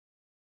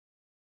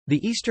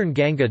The Eastern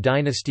Ganga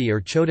dynasty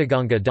or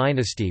Chodaganga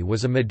dynasty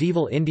was a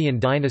medieval Indian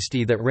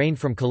dynasty that reigned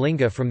from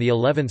Kalinga from the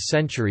 11th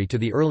century to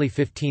the early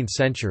 15th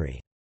century.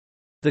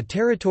 The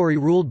territory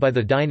ruled by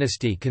the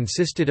dynasty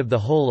consisted of the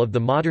whole of the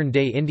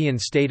modern-day Indian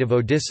state of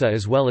Odisha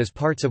as well as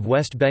parts of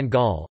West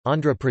Bengal,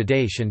 Andhra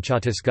Pradesh and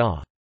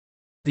Chhattisgarh.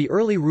 The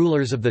early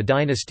rulers of the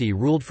dynasty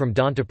ruled from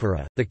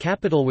Dantapura. The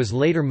capital was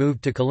later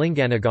moved to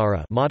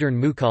Kalinganagara, modern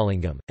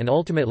Mukalingam, and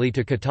ultimately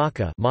to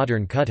Kataka,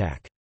 modern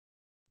Cuttack.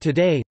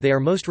 Today, they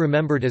are most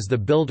remembered as the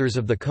builders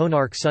of the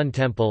Konark Sun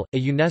Temple, a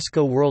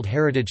UNESCO World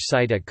Heritage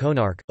Site at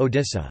Konark,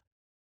 Odisha.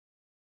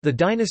 The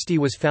dynasty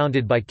was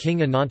founded by King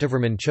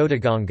Anantavarman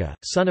Chodaganga,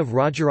 son of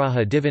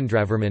Rajaraja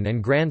Divendravarman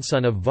and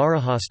grandson of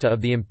Varahasta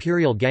of the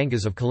imperial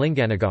Gangas of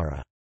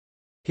Kalinganagara.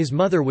 His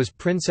mother was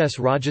Princess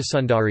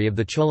Rajasundari of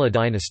the Chola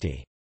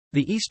dynasty.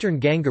 The eastern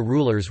Ganga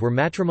rulers were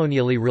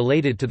matrimonially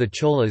related to the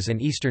Cholas and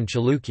eastern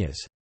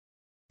Chalukyas.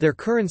 Their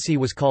currency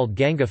was called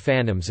Ganga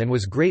Phantoms and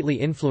was greatly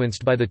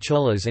influenced by the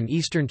Cholas and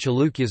eastern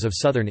Chalukyas of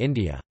southern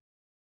India.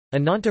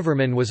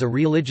 Anantavarman was a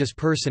religious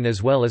person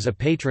as well as a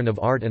patron of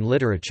art and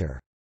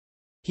literature.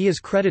 He is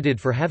credited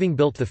for having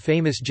built the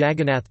famous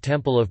Jagannath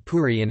Temple of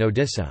Puri in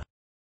Odisha.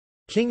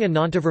 King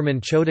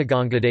Anantavarman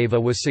Chodagangadeva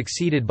was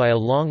succeeded by a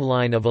long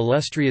line of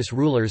illustrious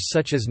rulers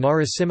such as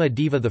Narasimha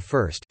Deva I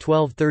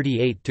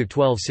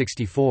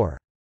 (1238–1264).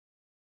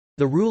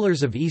 The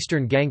rulers of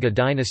Eastern Ganga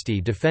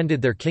dynasty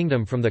defended their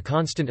kingdom from the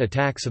constant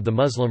attacks of the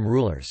Muslim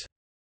rulers.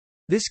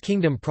 This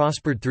kingdom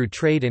prospered through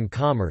trade and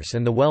commerce,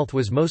 and the wealth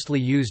was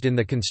mostly used in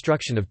the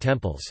construction of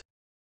temples.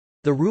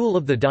 The rule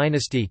of the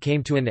dynasty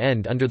came to an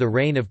end under the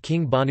reign of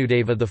King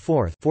Bhanudeva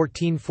IV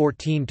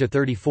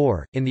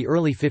 (1414–34) in the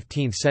early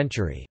 15th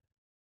century.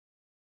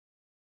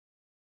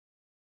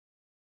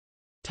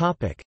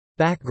 Topic: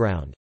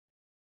 Background.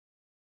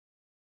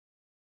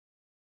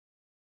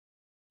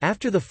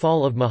 After the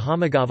fall of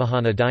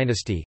Mahameghavahana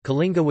dynasty,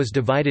 Kalinga was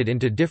divided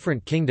into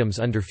different kingdoms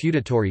under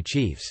feudatory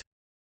chiefs.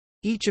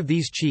 Each of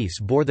these chiefs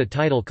bore the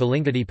title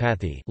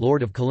Kalingadipati,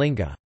 Lord of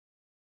Kalinga.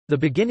 The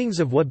beginnings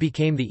of what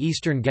became the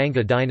Eastern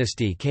Ganga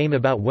dynasty came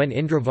about when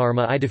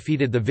Indravarma I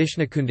defeated the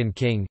Vishnukundan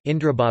king,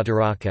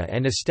 Indrabhadaraka,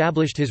 and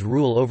established his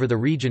rule over the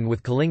region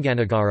with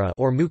Kalinganagara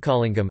or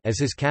Mukalingam as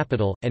his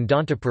capital, and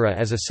Dantapura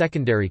as a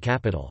secondary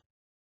capital.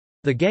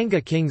 The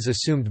Ganga kings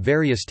assumed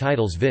various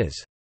titles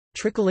viz.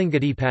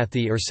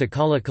 Trikalingadipati or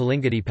Sakala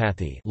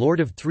Kalingadipati,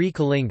 Lord of three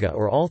Kalinga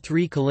or all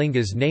three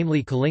Kalingas,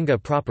 namely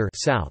Kalinga proper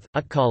south,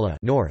 Utkala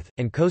north,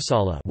 and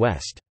Kosala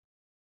west.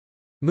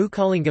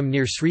 Mukalingam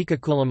near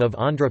Srikakulam of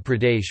Andhra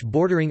Pradesh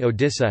bordering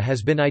Odisha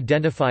has been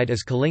identified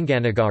as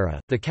Kalinganagara,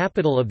 the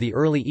capital of the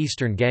early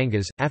Eastern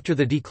Gangas. After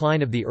the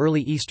decline of the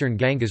early Eastern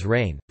Gangas'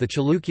 reign, the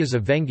Chalukyas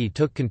of Vengi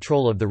took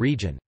control of the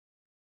region.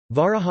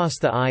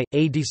 Varahasta I,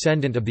 a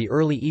descendant of the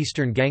early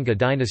Eastern Ganga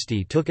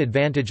dynasty, took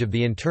advantage of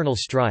the internal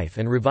strife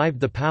and revived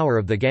the power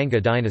of the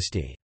Ganga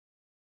dynasty.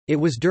 It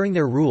was during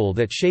their rule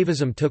that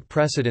Shaivism took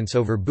precedence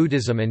over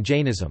Buddhism and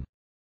Jainism.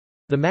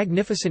 The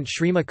magnificent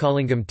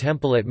Srimakalingam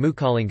temple at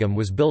Mukalingam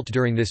was built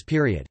during this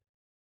period.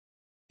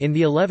 In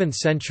the 11th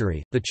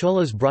century, the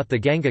Cholas brought the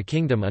Ganga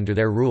kingdom under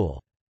their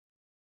rule.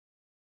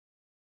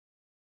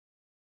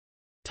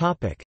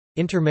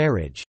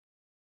 Intermarriage.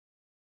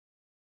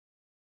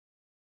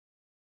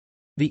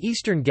 The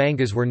Eastern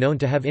Gangas were known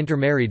to have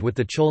intermarried with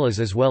the Cholas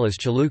as well as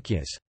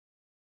Chalukyas.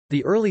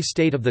 The early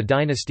state of the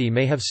dynasty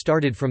may have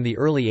started from the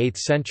early 8th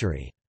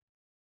century.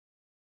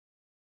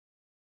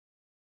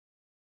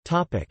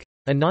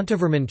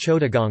 Anantavarman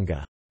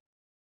Chodaganga.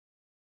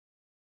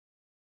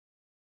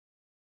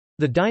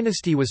 The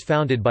dynasty was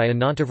founded by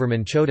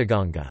Anantavarman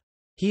Chodaganga.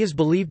 He is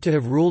believed to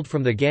have ruled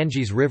from the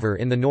Ganges River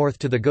in the north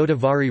to the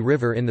Godavari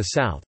River in the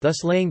south,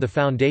 thus laying the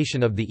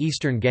foundation of the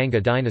Eastern Ganga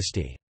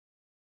dynasty.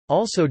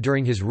 Also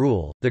during his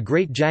rule, the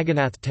great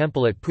Jagannath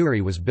Temple at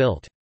Puri was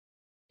built.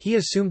 He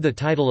assumed the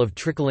title of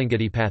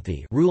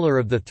Trikalingadipati, ruler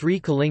of the three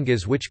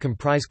Kalingas which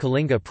comprise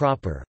Kalinga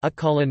proper,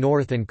 Utkala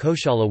north and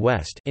Koshala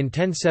west, in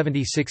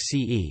 1076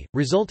 CE,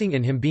 resulting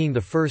in him being the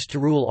first to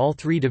rule all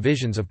three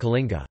divisions of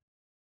Kalinga.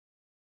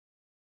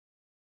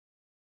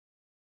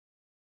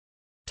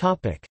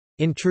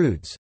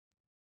 Intrudes.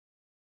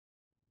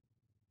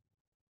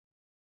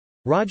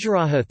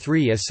 Rajaraja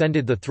III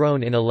ascended the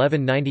throne in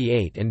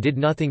 1198 and did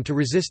nothing to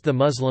resist the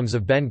Muslims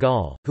of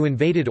Bengal, who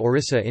invaded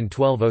Orissa in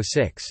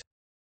 1206.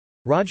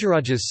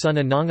 Rajaraja's son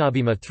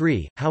Anangabhima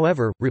III,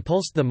 however,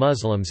 repulsed the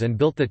Muslims and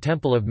built the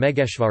temple of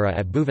Megheshvara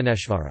at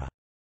Bhuvaneshvara.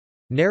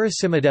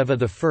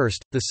 Narasimhadeva I,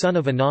 the son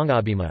of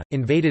Anangabhima,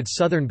 invaded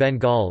southern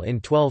Bengal in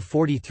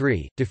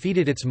 1243,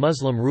 defeated its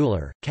Muslim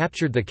ruler,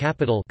 captured the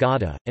capital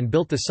Gada, and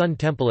built the Sun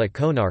Temple at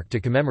Konark to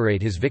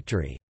commemorate his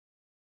victory.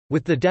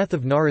 With the death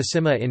of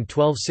Narasimha in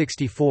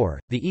 1264,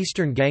 the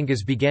eastern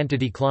Gangas began to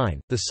decline.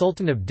 The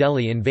Sultan of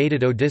Delhi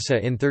invaded Odisha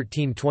in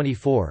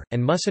 1324,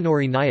 and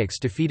Musanori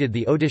Nayaks defeated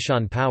the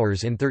Odishan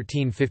powers in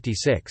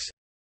 1356.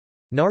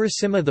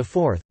 Narasimha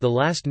IV, the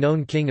last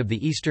known king of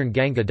the Eastern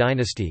Ganga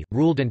dynasty,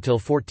 ruled until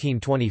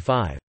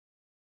 1425.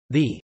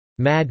 The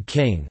Mad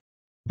King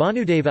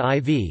Bhanudeva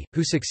IV,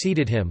 who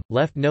succeeded him,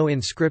 left no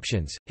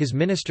inscriptions. His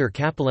minister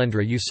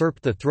Kapilendra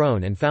usurped the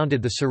throne and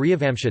founded the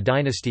Suryavamsha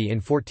dynasty in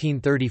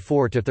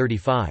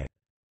 1434–35.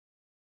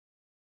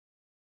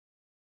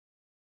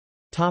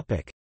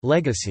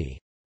 Legacy.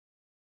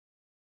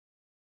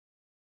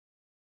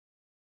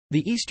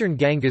 The eastern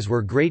Gangas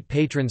were great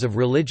patrons of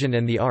religion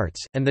and the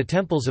arts, and the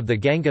temples of the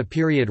Ganga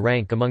period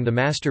rank among the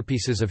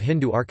masterpieces of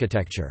Hindu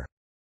architecture.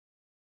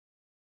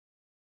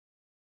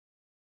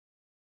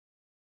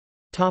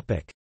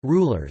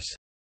 Rulers.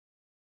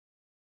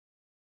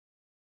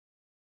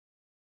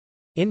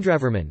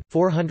 Indravarman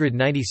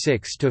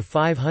 496 to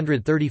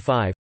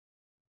 535.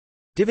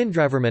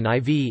 Divindravarman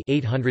IV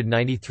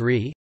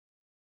 893.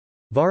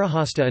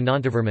 Varahasta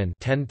Anantavarman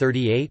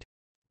 1038.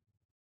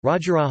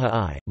 Rajaraja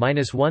I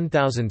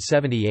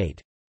 -1078.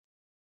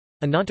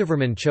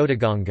 Anantavarman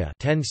Chodaganga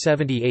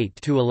 1078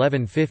 to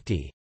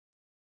 1150.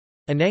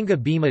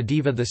 Ananga Bhima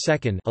Deva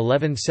II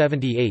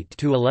 1178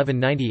 to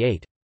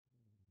 1198.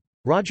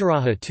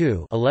 Rajaraja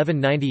II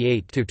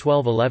 1198 to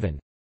 1211.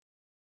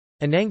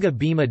 Ananga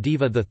Bhima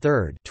Deva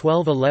III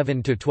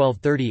 1211 to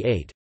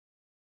 1238.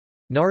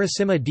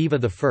 Narasimha Deva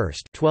I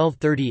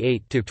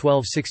 1238 to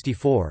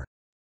 1264.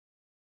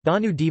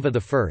 Bhanu Deva I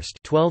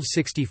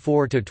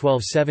 1264 to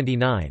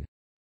 1279.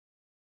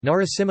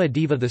 Narasimha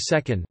Deva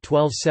II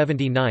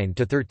 1279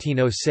 to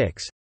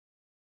 1306.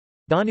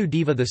 Bhanu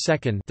Deva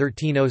II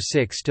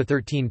 1306 to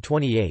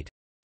 1328.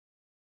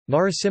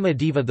 Narasimha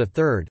Deva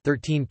III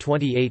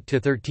 1328 to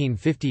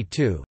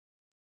 1352.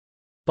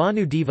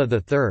 Bhanu Deva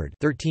III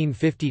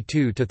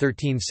 1352 to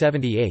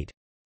 1378.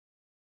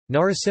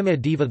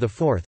 Narasimha Deva IV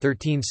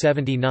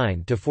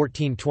 1379 to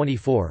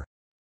 1424.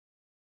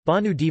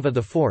 Bhanu Deva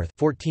IV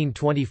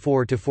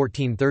 1424 to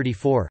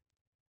 1434.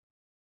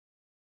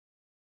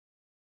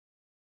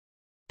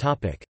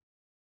 Topic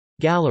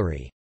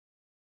Gallery.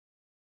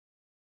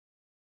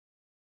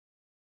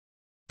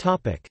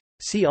 Topic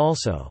See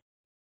also: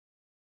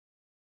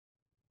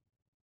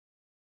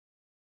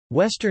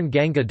 Western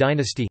Ganga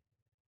dynasty.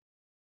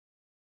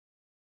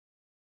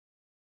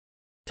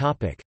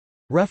 Topic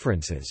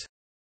References.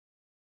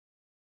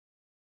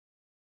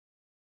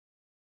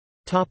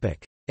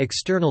 Topic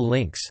External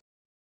links.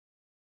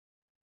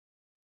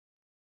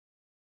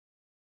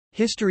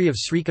 History of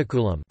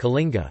Srikakulam,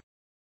 Kalinga.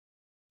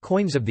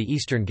 Coins of the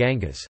Eastern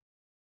Gangas.